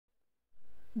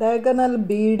Diagonal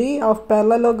BD of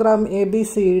parallelogram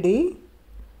ABCD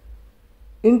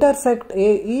intersect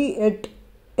AE at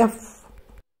F.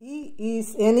 E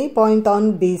is any point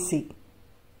on BC.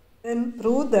 Then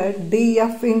prove that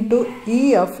DF into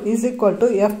EF is equal to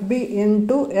FB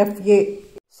into FA.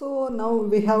 So now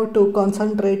we have to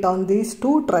concentrate on these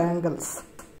two triangles.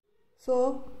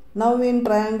 So now in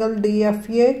triangle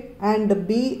DFA and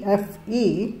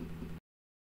BFE,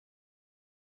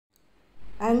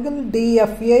 angle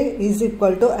DFA is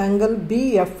equal to angle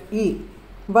BFE.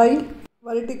 Why?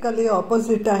 Vertically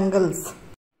opposite angles.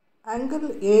 Angle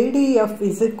ADF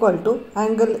is equal to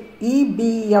angle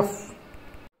EBF.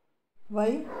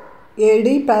 Why?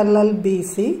 AD parallel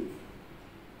BC.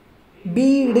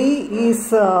 BD is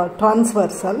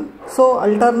transversal, so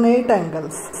alternate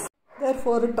angles.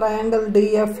 Therefore, triangle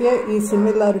DFA is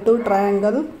similar to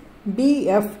triangle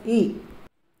BFE.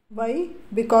 Why?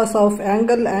 Because of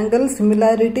angle-angle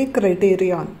similarity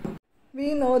criterion.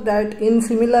 We know that in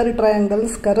similar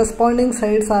triangles, corresponding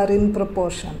sides are in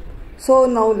proportion. So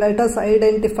now let us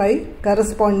identify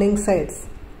corresponding sides.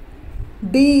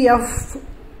 DF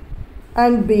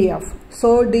and BF.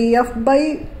 So DF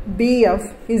by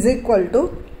BF is equal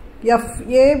to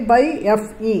FA by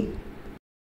FE.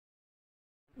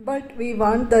 But we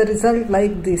want the result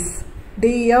like this,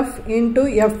 DF into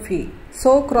FE.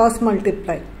 So cross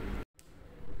multiply.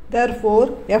 Therefore,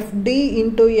 FD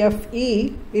into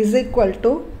FE is equal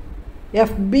to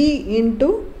FB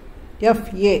into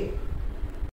FA.